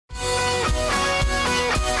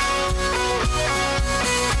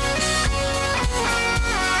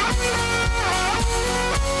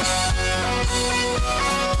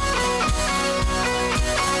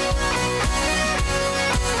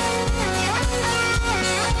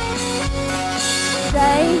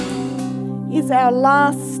Today is our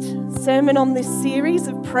last sermon on this series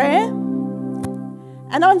of prayer,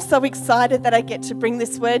 and I'm so excited that I get to bring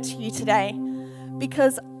this word to you today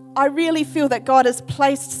because I really feel that God has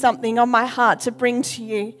placed something on my heart to bring to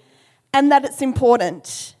you and that it's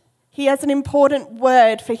important. He has an important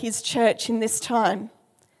word for his church in this time.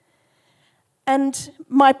 And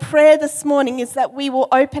my prayer this morning is that we will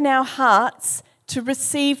open our hearts to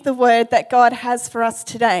receive the word that God has for us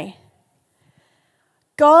today.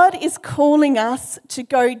 God is calling us to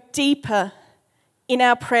go deeper in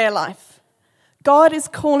our prayer life. God is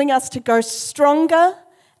calling us to go stronger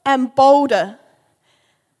and bolder.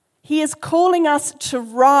 He is calling us to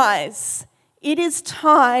rise. It is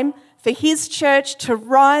time for his church to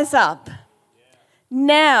rise up.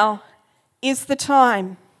 Now is the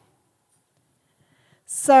time.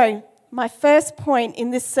 So, my first point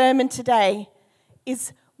in this sermon today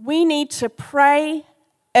is we need to pray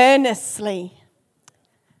earnestly.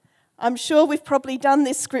 I'm sure we've probably done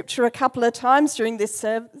this scripture a couple of times during this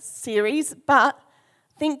series, but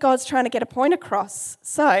I think God's trying to get a point across.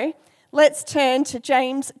 So let's turn to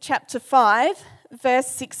James chapter 5, verse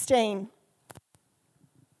 16.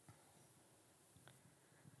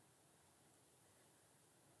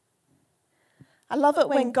 I love it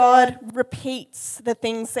when God repeats the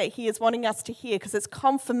things that he is wanting us to hear because it's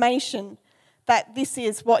confirmation that this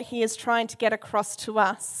is what he is trying to get across to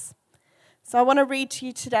us. So I want to read to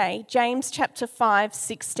you today, James chapter 5,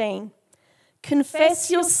 16.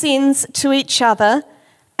 Confess your sins to each other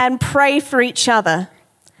and pray for each other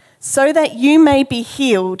so that you may be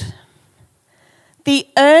healed. The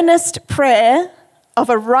earnest prayer of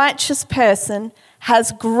a righteous person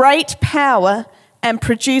has great power and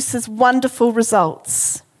produces wonderful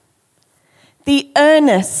results. The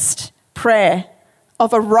earnest prayer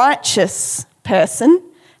of a righteous person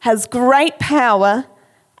has great power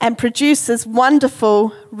and produces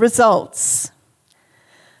wonderful results.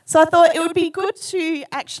 So I thought it would be good to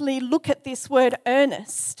actually look at this word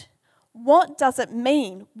earnest. What does it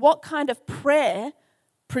mean? What kind of prayer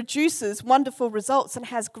produces wonderful results and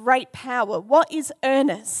has great power? What is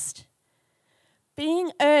earnest? Being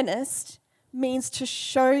earnest means to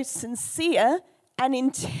show sincere and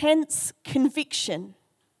intense conviction.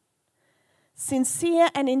 Sincere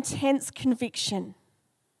and intense conviction.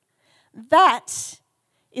 That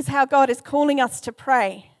is how God is calling us to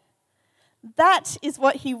pray. That is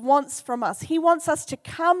what he wants from us. He wants us to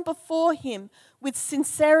come before him with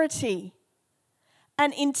sincerity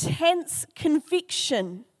and intense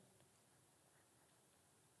conviction,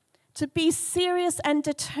 to be serious and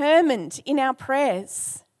determined in our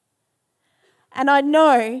prayers. And I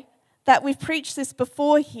know that we've preached this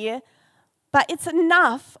before here, but it's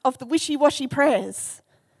enough of the wishy-washy prayers.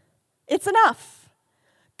 It's enough.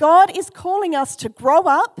 God is calling us to grow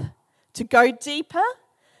up, to go deeper,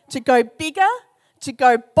 to go bigger, to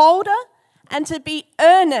go bolder, and to be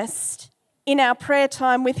earnest in our prayer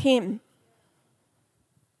time with him.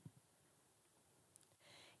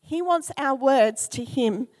 He wants our words to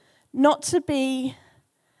him not to be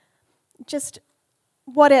just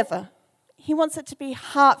whatever. He wants it to be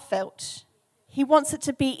heartfelt. He wants it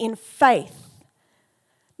to be in faith.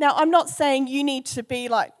 Now, I'm not saying you need to be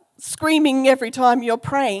like screaming every time you're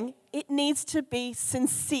praying. It needs to be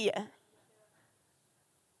sincere.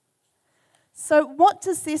 So what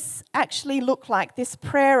does this actually look like? This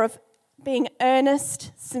prayer of being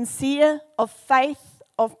earnest, sincere, of faith,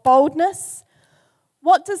 of boldness.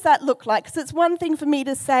 What does that look like? Because it's one thing for me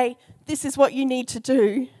to say, this is what you need to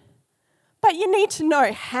do, but you need to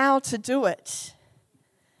know how to do it.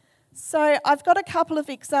 So I've got a couple of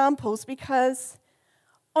examples because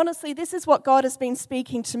honestly, this is what God has been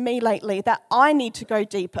speaking to me lately, that I need to go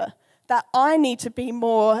deeper, that I need to be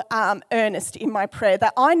more earnest in my prayer,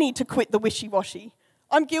 that I need to quit the wishy-washy.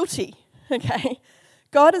 I'm guilty, okay?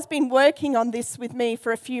 God has been working on this with me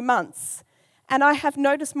for a few months, and I have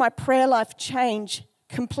noticed my prayer life change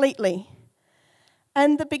completely.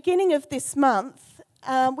 And the beginning of this month,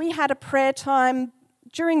 we had a prayer time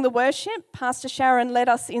during the worship. Pastor Sharon led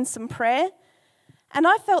us in some prayer. And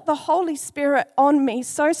I felt the Holy Spirit on me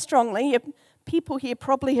so strongly. People here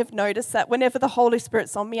probably have noticed that whenever the Holy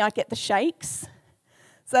Spirit's on me, I get the shakes.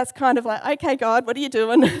 So that's kind of like, okay, God, what are you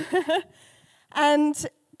doing?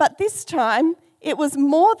 But this time, it was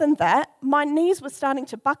more than that. My knees were starting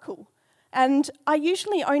to buckle. And I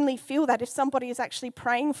usually only feel that if somebody is actually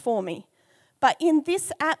praying for me. But in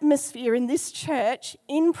this atmosphere, in this church,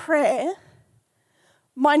 in prayer,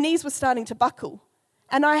 my knees were starting to buckle.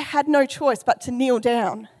 And I had no choice but to kneel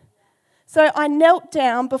down. So I knelt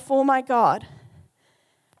down before my God.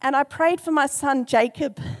 And I prayed for my son,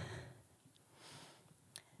 Jacob.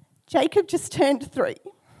 Jacob just turned 3.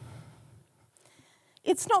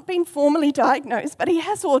 It's not been formally diagnosed, but he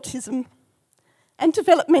has autism and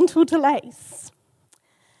developmental delays.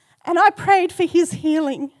 And I prayed for his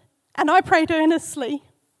healing, and I prayed earnestly.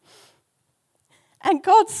 And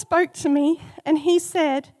God spoke to me, and he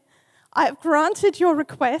said, I have granted your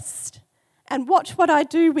request, and watch what I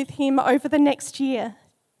do with him over the next year.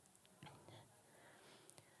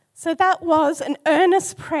 So that was an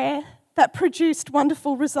earnest prayer that produced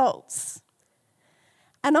wonderful results.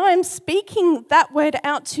 And I am speaking that word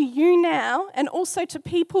out to you now, and also to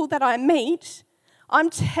people that I meet. I'm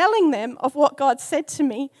telling them of what God said to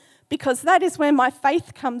me, because that is where my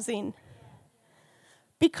faith comes in.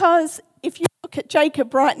 Because if you look at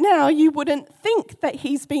Jacob right now, you wouldn't think that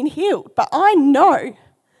he's been healed. But I know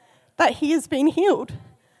that he has been healed.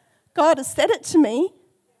 God has said it to me,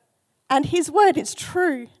 and his word is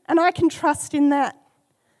true, and I can trust in that.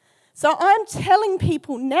 So I'm telling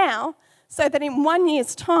people now, so that in 1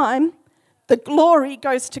 year's time, the glory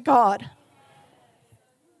goes to God.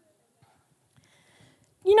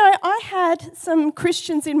 You know, I had some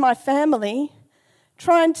Christians in my family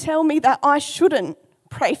try and tell me that I shouldn't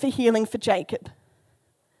pray for healing for Jacob,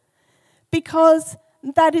 because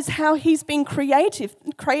that is how he's been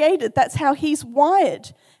created. That's how he's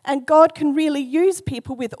wired. And God can really use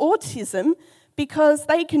people with autism because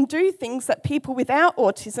they can do things that people without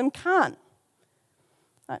autism can't.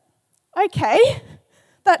 Okay,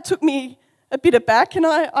 that took me a bit aback, and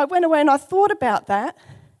I went away and I thought about that.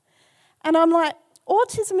 And I'm like,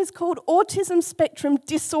 autism is called autism spectrum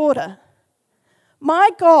disorder. My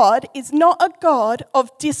God is not a God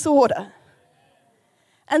of disorder.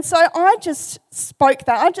 And so I just spoke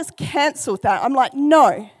that. I just cancelled that. I'm like,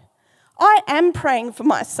 no, I am praying for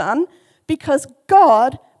my son, because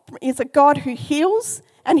God is a God who heals,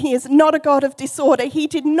 and he is not a God of disorder. He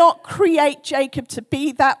did not create Jacob to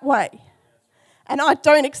be that way. And I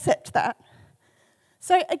don't accept that.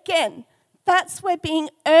 So again, that's where being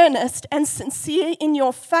earnest and sincere in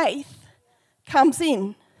your faith comes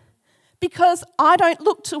in. Because I don't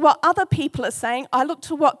look to what other people are saying, I look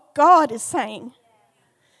to what God is saying.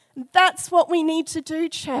 That's what we need to do,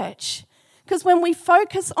 church. Because when we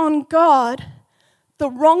focus on God, the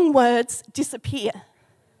wrong words disappear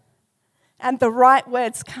and the right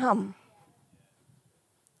words come.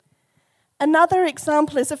 Another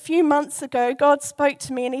example is a few months ago, God spoke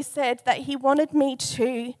to me and he said that he wanted me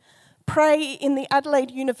to pray in the Adelaide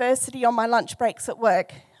University on my lunch breaks at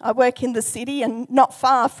work. I work in the city and not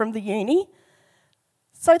far from the uni.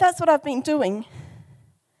 So that's what I've been doing.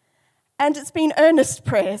 And it's been earnest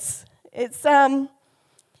prayers. It's,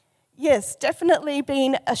 definitely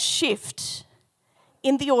been a shift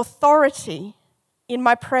in the authority in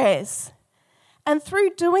my prayers. And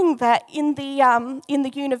through doing that in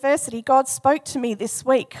the university, God spoke to me this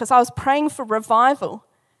week because I was praying for revival.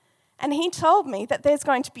 And he told me that there's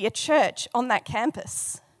going to be a church on that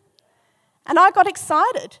campus. And I got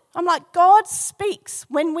excited. I'm like, God speaks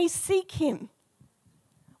when we seek him,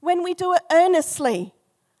 when we do it earnestly,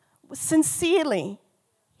 sincerely.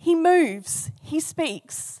 He moves, he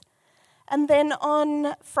speaks. And then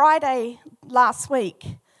on Friday last week,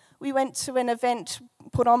 we went to an event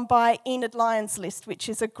put on by Enid Lyons List, which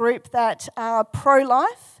is a group that are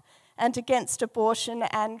pro-life and against abortion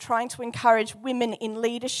and trying to encourage women in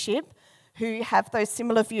leadership who have those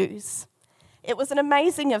similar views. It was an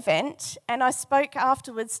amazing event, and I spoke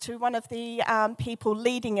afterwards to one of the people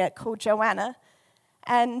leading it called Joanna,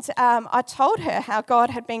 and I told her how God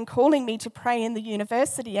had been calling me to pray in the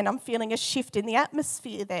university, and I'm feeling a shift in the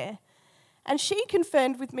atmosphere there. And she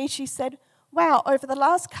confirmed with me, she said, wow, over the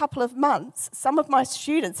last couple of months, some of my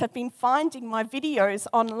students have been finding my videos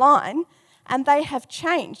online, and they have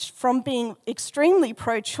changed from being extremely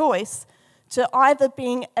pro-choice to either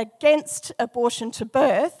being against abortion to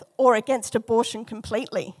birth or against abortion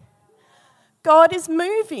completely. God is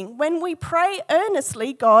moving. When we pray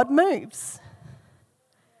earnestly, God moves.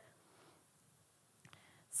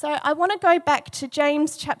 So I want to go back to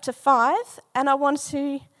James chapter 5, and I want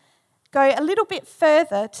to go a little bit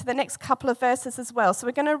further to the next couple of verses as well. So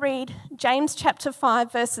we're going to read James chapter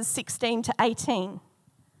 5, verses 16 to 18.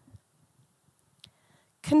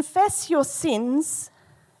 Confess your sins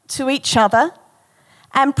to each other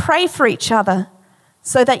and pray for each other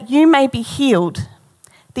so that you may be healed.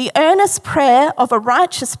 The earnest prayer of a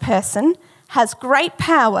righteous person has great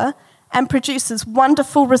power and produces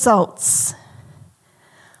wonderful results.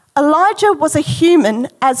 Elijah was a human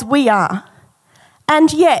as we are,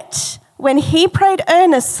 and yet when he prayed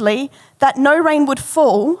earnestly that no rain would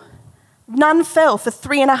fall, none fell for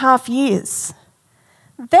 3.5 years.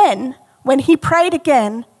 Then, when he prayed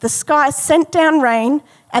again, the sky sent down rain,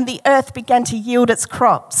 and the earth began to yield its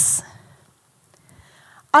crops.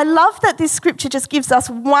 I love that this scripture just gives us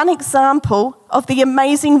one example of the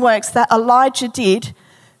amazing works that Elijah did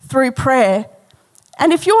through prayer.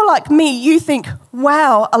 And if you're like me, you think,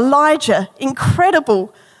 wow, Elijah,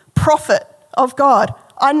 incredible prophet of God.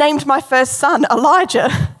 I named my first son Elijah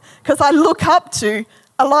because I look up to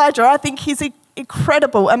Elijah. I think he's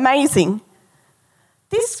incredible, amazing.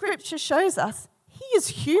 This scripture shows us he is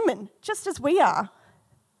human, just as we are.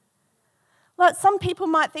 Like some people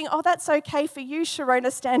might think, oh, that's okay for you,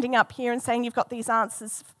 Sharona, standing up here and saying you've got these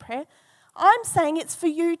answers for prayer. I'm saying it's for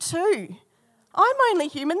you too. I'm only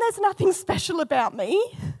human. There's nothing special about me.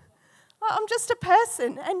 I'm just a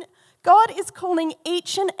person. And God is calling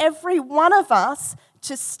each and every one of us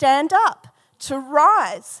to stand up, to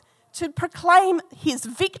rise, to proclaim his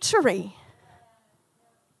victory.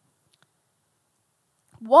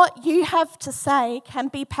 What you have to say can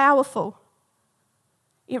be powerful.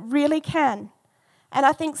 It really can. And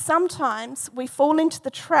I think sometimes we fall into the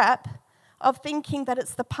trap of thinking that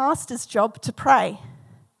it's the pastor's job to pray.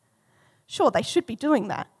 Sure, they should be doing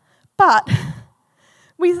that. But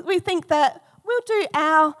we think that we'll do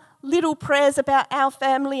our little prayers about our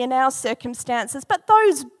family and our circumstances, but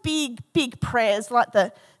those big prayers like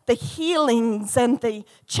the healings and the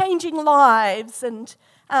changing lives and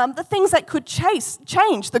the things that could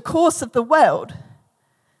change the course of the world,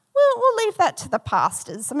 we'll leave that to the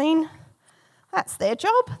pastors. I mean, that's their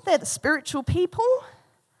job. They're the spiritual people.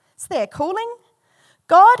 It's their calling.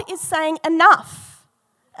 God is saying enough.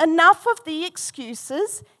 Enough of the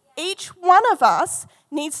excuses. Each one of us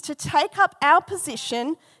needs to take up our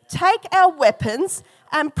position, take our weapons,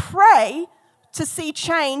 and pray to see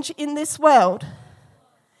change in this world.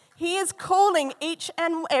 He is calling each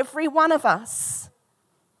and every one of us.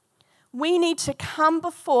 We need to come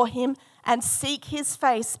before him and seek his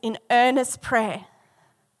face in earnest prayer.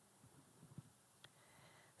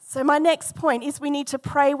 So my next point is we need to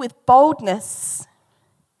pray with boldness.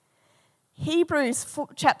 Hebrews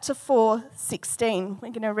chapter 4:16. We're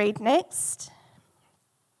going to read next.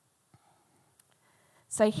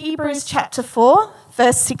 So Hebrews chapter 4,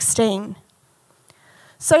 verse 16.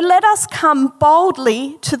 So let us come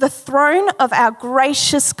boldly to the throne of our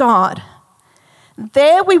gracious God.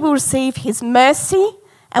 There we will receive his mercy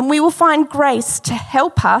and we will find grace to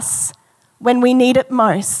help us when we need it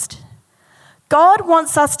most. God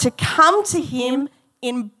wants us to come to him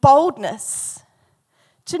in boldness,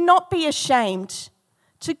 to not be ashamed,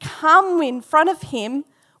 to come in front of him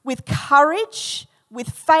with courage, with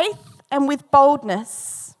faith, and with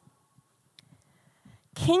boldness.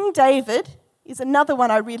 King David is another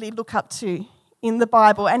one I really look up to in the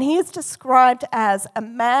Bible, and he is described as a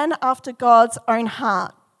man after God's own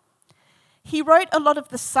heart. He wrote a lot of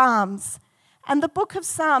the Psalms, and the book of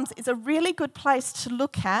Psalms is a really good place to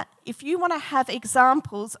look at if you want to have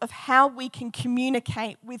examples of how we can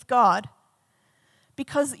communicate with God.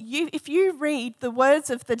 Because if you read the words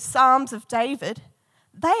of the Psalms of David,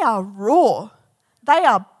 they are raw, they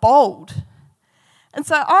are bold. And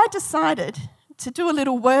so I decided to do a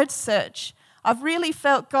little word search. I've really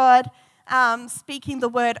felt God speaking the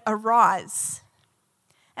word arise.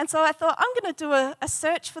 And so I thought I'm going to do a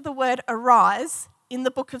search for the word arise in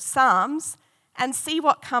the book of Psalms and see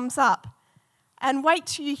what comes up. And wait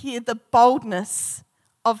till you hear the boldness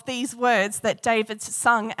of these words that David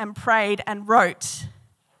sung and prayed and wrote.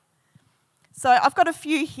 So I've got a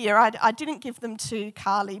few here. I didn't give them to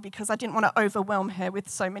Carly because I didn't want to overwhelm her with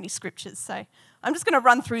so many scriptures. So I'm just going to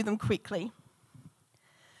run through them quickly.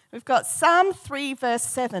 We've got Psalm 3, verse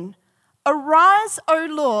 7. Arise, O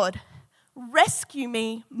Lord, rescue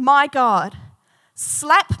me, my God.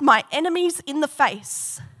 Slap my enemies in the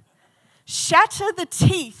face. Shatter the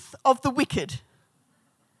teeth of the wicked.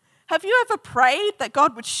 Have you ever prayed that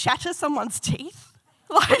God would shatter someone's teeth?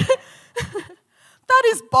 That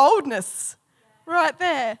is boldness right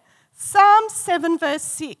there. Psalm 7, verse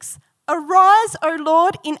 6. Arise, O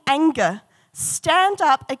Lord, in anger. Stand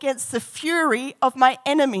up against the fury of my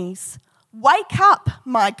enemies. Wake up,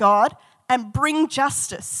 my God, and bring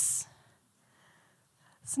justice.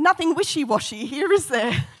 There's nothing wishy-washy here, is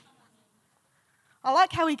there? I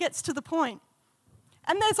like how he gets to the point.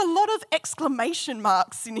 And there's a lot of exclamation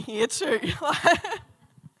marks in here too.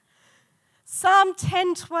 Psalm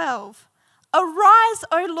 10:12. Arise,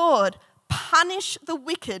 O Lord, punish the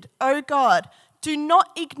wicked, O God. Do not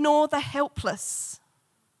ignore the helpless.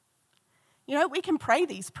 You know, we can pray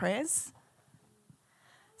these prayers.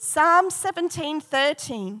 Psalm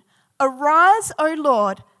 17:13. Arise, O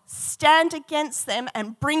Lord, stand against them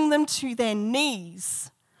and bring them to their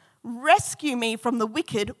knees. Rescue me from the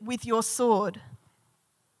wicked with your sword.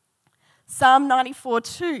 Psalm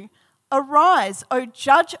 94:2, arise, O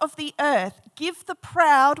judge of the earth, give the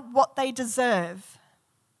proud what they deserve.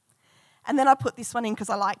 And then I put this one in because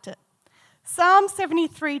I liked it. Psalm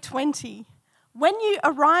 73:20, when you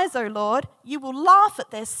arise, O Lord, you will laugh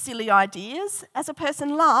at their silly ideas as a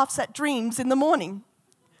person laughs at dreams in the morning.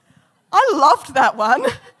 I loved that one.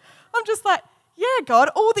 I'm just like, yeah, God,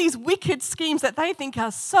 all these wicked schemes that they think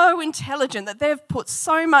are so intelligent, that they've put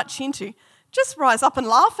so much into, just rise up and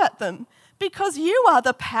laugh at them because you are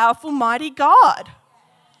the powerful, mighty God.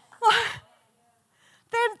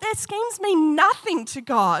 Their schemes mean nothing to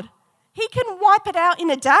God. He can wipe it out in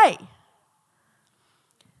a day.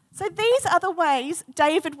 So these are the ways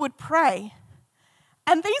David would pray.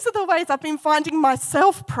 And these are the ways I've been finding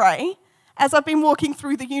myself pray as I've been walking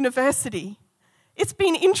through the university. It's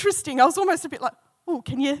been interesting. I was almost a bit like, oh,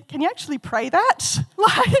 can you actually pray that?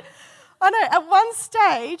 Like, I know at one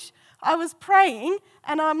stage I was praying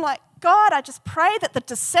and I'm like, God, I just pray that the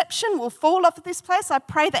deception will fall off of this place. I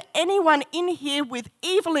pray that anyone in here with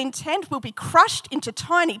evil intent will be crushed into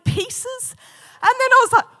tiny pieces. And then I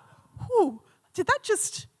was like, oh, did that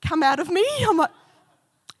just come out of me? I'm like,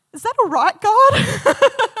 is that all right, God?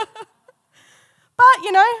 But,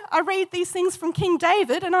 I read these things from King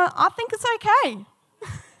David and I think it's okay.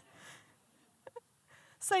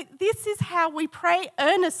 So this is how we pray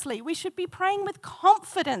earnestly. We should be praying with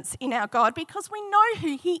confidence in our God because we know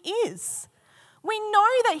who He is. We know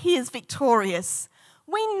that He is victorious.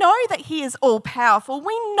 We know that He is all-powerful.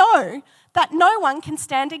 We know that no one can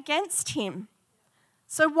stand against Him.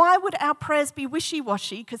 So why would our prayers be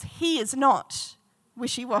wishy-washy? Because He is not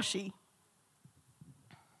wishy-washy.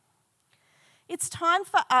 It's time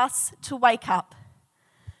for us to wake up.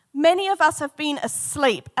 Many of us have been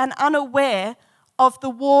asleep and unaware of the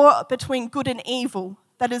war between good and evil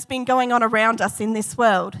that has been going on around us in this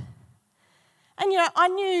world. And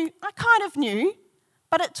I kind of knew,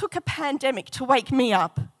 but it took a pandemic to wake me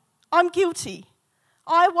up. I'm guilty.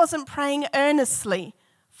 I wasn't praying earnestly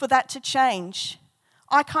for that to change.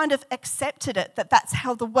 I kind of accepted it, that that's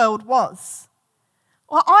how the world was.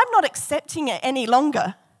 Well, I'm not accepting it any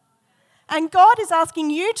longer. And God is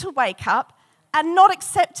asking you to wake up and not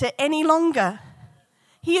accept it any longer.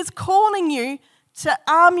 He is calling you to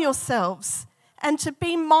arm yourselves and to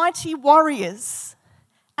be mighty warriors.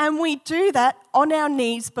 And we do that on our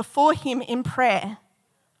knees before Him in prayer.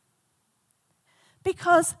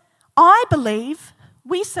 Because I believe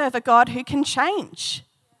we serve a God who can change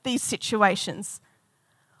these situations.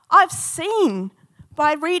 I've seen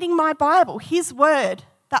by reading my Bible, His word,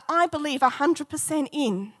 that I believe 100%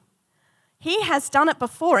 in. He has done it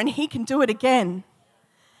before and He can do it again.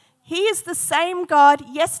 He is the same God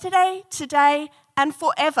yesterday, today, and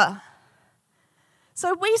forever.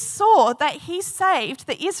 So we saw that He saved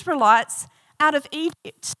the Israelites out of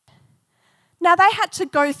Egypt. Now they had to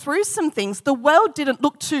go through some things. The world didn't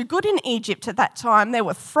look too good in Egypt at that time. There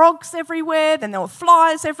were frogs everywhere, then there were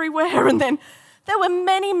flies everywhere, and then there were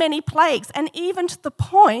many, many plagues, and even to the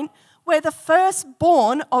point where the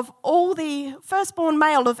firstborn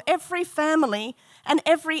male of every family and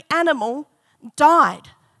every animal died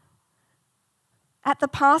at the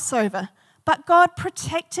Passover. But God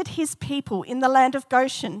protected His people in the land of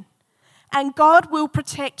Goshen. And God will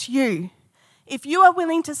protect you. If you are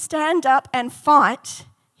willing to stand up and fight,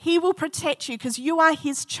 He will protect you because you are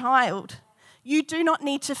His child. You do not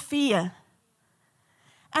need to fear.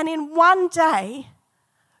 And in one day,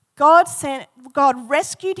 God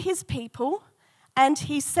rescued His people and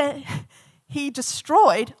He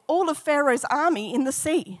destroyed all of Pharaoh's army in the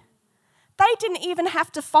sea. They didn't even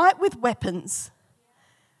have to fight with weapons.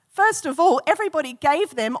 First of all, everybody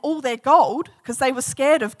gave them all their gold because they were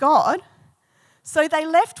scared of God. So they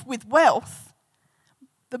left with wealth.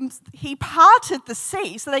 He parted the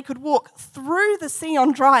sea so they could walk through the sea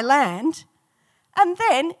on dry land. And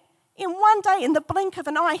then, in one day, in the blink of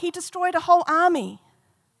an eye, He destroyed a whole army.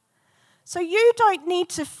 So you don't need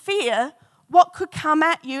to fear what could come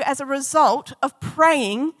at you as a result of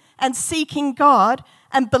praying and seeking God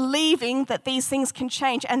and believing that these things can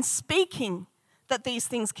change and speaking that these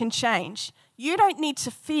things can change. You don't need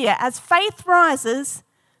to fear. As faith rises,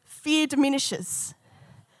 fear diminishes.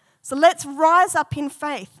 So let's rise up in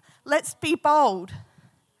faith. Let's be bold.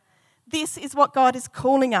 This is what God is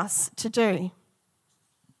calling us to do.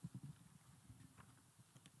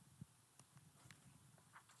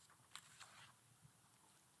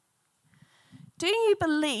 Do you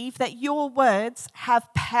believe that your words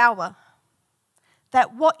have power?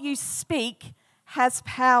 That what you speak has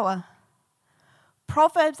power?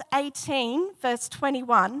 Proverbs 18, verse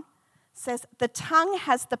 21 says, the tongue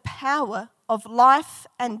has the power of life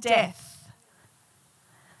and death.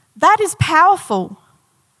 That is powerful.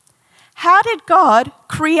 How did God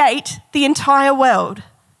create the entire world?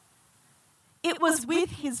 It was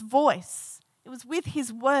with his voice. It was with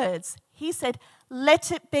his words. He said,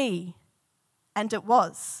 "Let it be," and it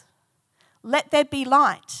was. "Let there be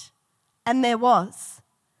light," and there was.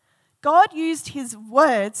 God used his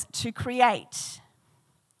words to create.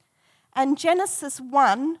 And Genesis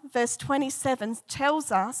 1, verse 27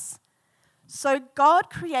 tells us, "So God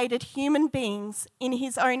created human beings in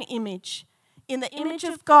his own image. In the image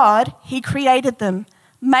of God, he created them.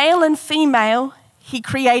 Male and female, he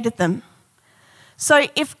created them." So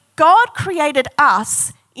if God created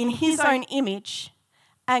us in his own image,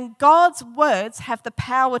 and God's words have the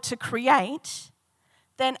power to create,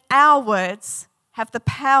 then our words have the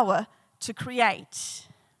power to create.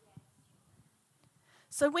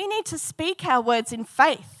 So we need to speak our words in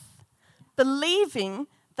faith, believing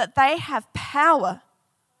that they have power,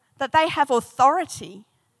 that they have authority.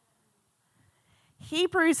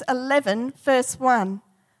 Hebrews 11, verse 1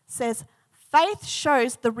 says, "Faith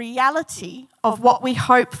shows the reality of what we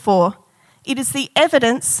hope for. It is the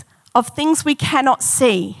evidence of things we cannot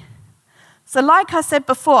see." So like I said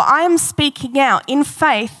before, I am speaking out in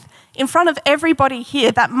faith in front of everybody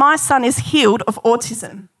here that my son is healed of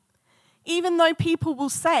autism. Even though people will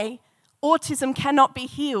say autism cannot be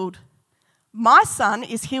healed, my son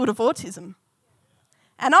is healed of autism.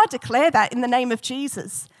 And I declare that in the name of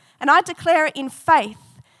Jesus. And I declare it in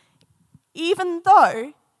faith, even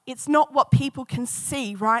though it's not what people can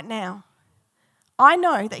see right now. I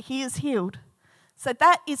know that he is healed. So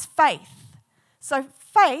that is faith. So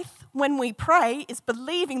faith, when we pray, is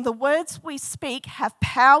believing the words we speak have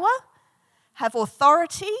power, have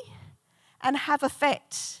authority, and have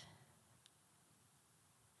effect.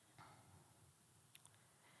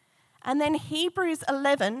 And then Hebrews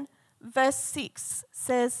 11, verse 6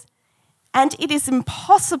 says, "And it is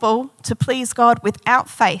impossible to please God without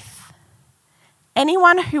faith.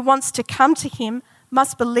 Anyone who wants to come to him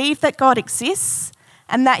must believe that God exists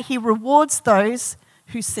and that he rewards those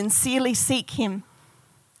who sincerely seek him."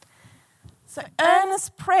 So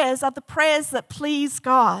earnest prayers are the prayers that please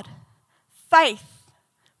God. Faith,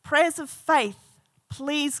 prayers of faith,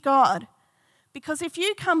 please God. Because if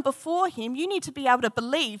you come before him, you need to be able to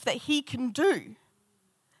believe that he can do,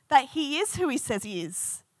 that he is who he says he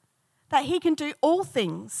is, that he can do all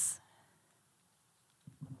things.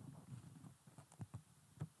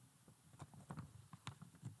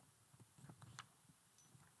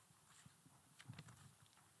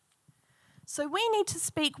 So we need to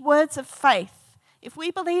speak words of faith. If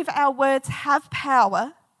we believe our words have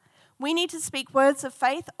power, we need to speak words of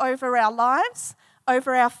faith over our lives,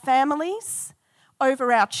 over our families,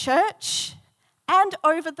 over our church, and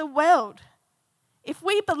over the world. If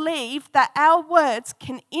we believe that our words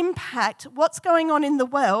can impact what's going on in the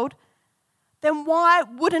world, then why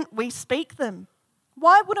wouldn't we speak them?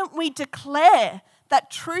 Why wouldn't we declare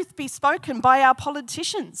that truth be spoken by our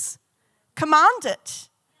politicians? Command it.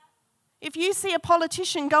 If you see a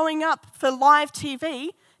politician going up for live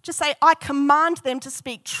TV, just say, "I command them to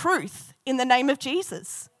speak truth in the name of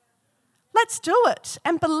Jesus." Let's do it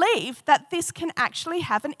and believe that this can actually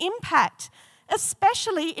have an impact,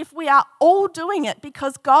 especially if we are all doing it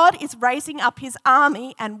because God is raising up his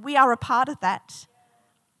army and we are a part of that.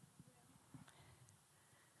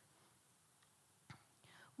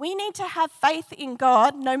 We need to have faith in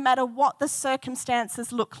God no matter what the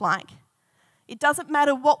circumstances look like. It doesn't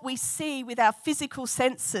matter what we see with our physical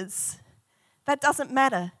senses. That doesn't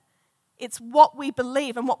matter. It's what we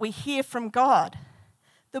believe and what we hear from God.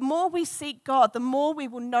 The more we seek God, the more we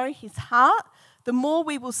will know his heart, the more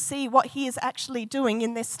we will see what he is actually doing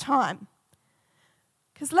in this time.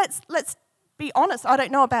 Because let's be honest, I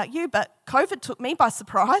don't know about you, but COVID took me by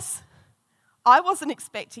surprise. I wasn't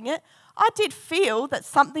expecting it. I did feel that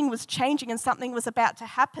something was changing and something was about to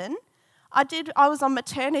happen. I was on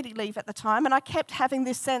maternity leave at the time, and I kept having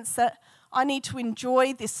this sense that I need to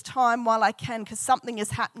enjoy this time while I can because something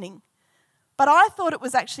is happening. But I thought it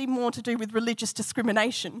was actually more to do with religious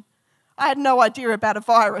discrimination. I had no idea about a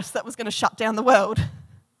virus that was going to shut down the world.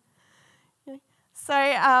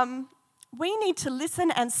 So we need to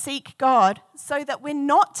listen and seek God so that we're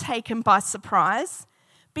not taken by surprise,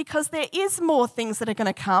 because there is more things that are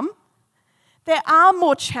going to come. There are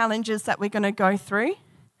more challenges that we're going to go through.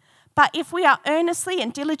 But if we are earnestly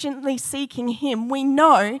and diligently seeking him, we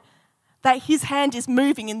know that his hand is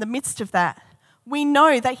moving in the midst of that. We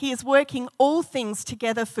know that he is working all things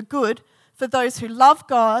together for good for those who love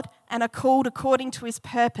God and are called according to his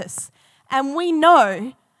purpose. And we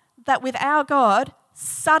know that with our God,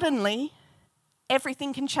 suddenly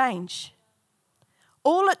everything can change.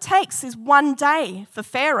 All it takes is one day for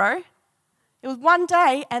Pharaoh. It was one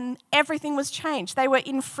day and everything was changed. They were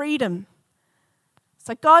in freedom.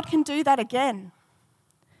 So God can do that again.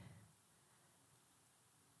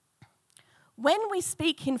 When we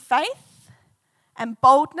speak in faith and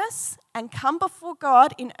boldness and come before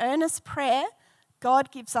God in earnest prayer,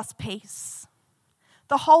 God gives us peace.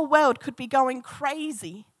 The whole world could be going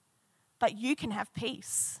crazy, but you can have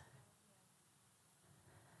peace.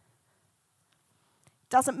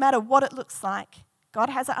 Doesn't matter what it looks like. God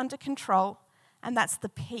has it under control, and that's the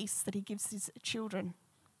peace that he gives his children.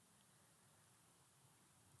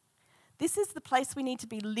 This is the place we need to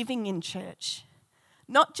be living in, church.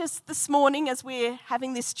 Not just this morning as we're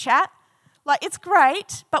having this chat. Like, it's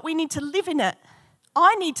great, but we need to live in it.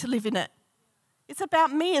 I need to live in it. It's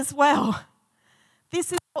about me as well.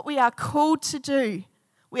 This is what we are called to do.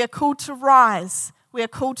 We are called to rise. We are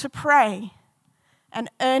called to pray and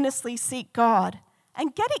earnestly seek God.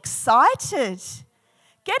 And get excited.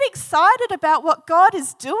 Get excited about what God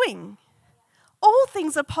is doing. All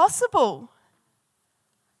things are possible.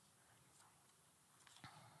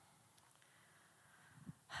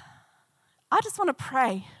 I just want to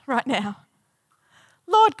pray right now.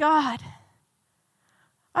 Lord God,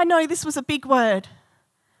 I know this was a big word,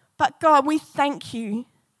 but God, we thank you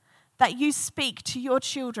that you speak to your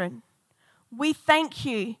children. We thank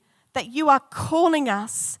you that you are calling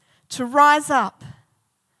us to rise up,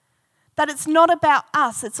 that it's not about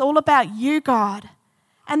us, it's all about you, God,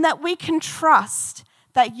 and that we can trust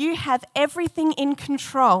that you have everything in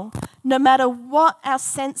control, no matter what our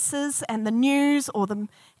senses and the news or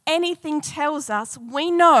anything tells us.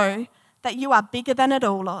 We know that you are bigger than it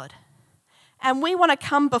all, Lord. And we want to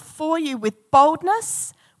come before you with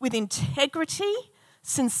boldness, with integrity,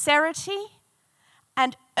 sincerity,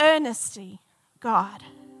 and earnesty, God.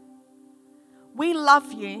 We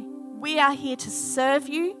love you. We are here to serve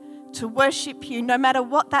you, to worship you, no matter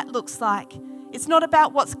what that looks like. It's not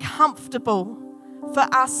about what's comfortable for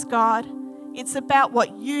us, God. It's about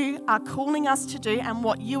what you are calling us to do and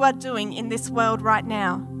what you are doing in this world right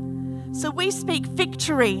now. So we speak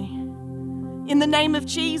victory in the name of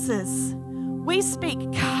Jesus. We speak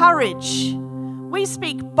courage. We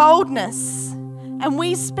speak boldness. And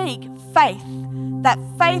we speak faith, that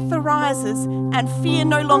faith arises and fear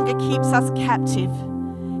no longer keeps us captive.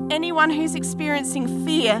 Anyone who's experiencing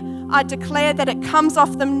fear, I declare that it comes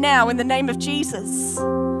off them now in the name of Jesus.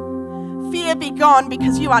 Fear be gone,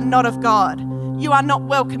 because you are not of God. You are not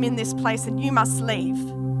welcome in this place and you must leave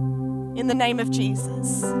in the name of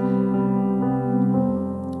Jesus.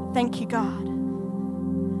 Thank you, God.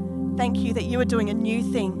 Thank you that you are doing a new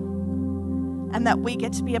thing and that we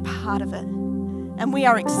get to be a part of it. And we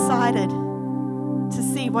are excited to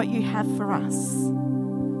see what you have for us.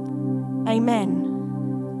 Amen.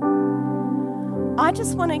 I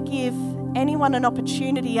just want to give anyone an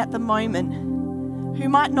opportunity at the moment who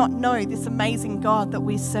might not know this amazing God that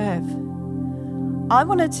we serve. I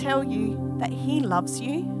want to tell you that he loves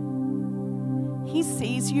you. He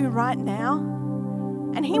sees you right now,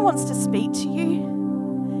 and he wants to speak to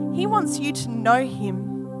you. He wants you to know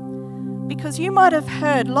him, because you might have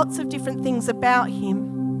heard lots of different things about him,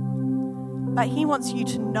 but he wants you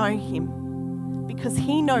to know him because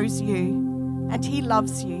he knows you and he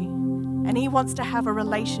loves you and he wants to have a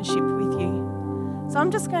relationship with you. So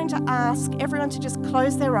I'm just going to ask everyone to just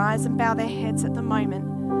close their eyes and bow their heads at the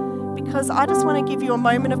moment, because I just want to give you a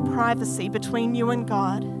moment of privacy between you and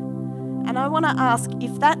God. And I want to ask,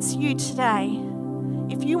 if that's you today,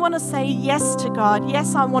 if you want to say yes to God,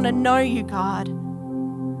 yes, I want to know you, God,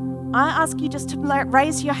 I ask you just to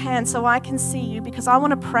raise your hand so I can see you, because I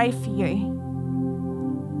want to pray for you.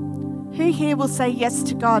 Who here will say yes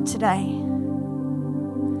to God today?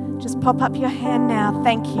 Just pop up your hand now.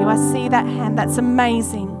 Thank you. I see that hand. That's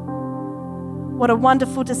amazing. What a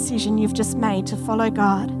wonderful decision you've just made to follow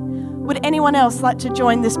God. Would anyone else like to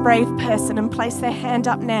join this brave person and place their hand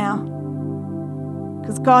up now?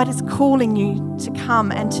 Because God is calling you to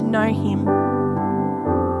come and to know him.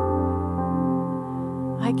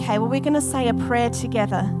 Okay, well, we're going to say a prayer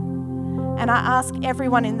together. And I ask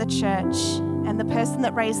everyone in the church and the person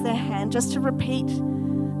that raised their hand just to repeat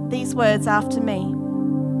these words after me.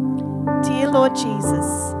 Dear Lord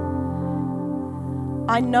Jesus,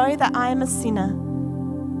 I know that I am a sinner,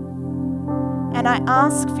 and I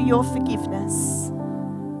ask for your forgiveness.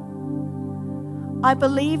 I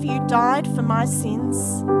believe you died for my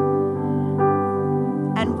sins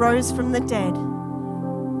and rose from the dead.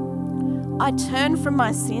 I turn from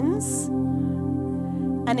my sins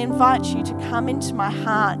and invite you to come into my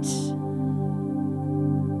heart.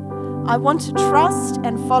 I want to trust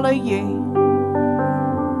and follow you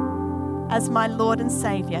as my Lord and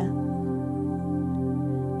Saviour.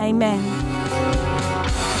 Amen.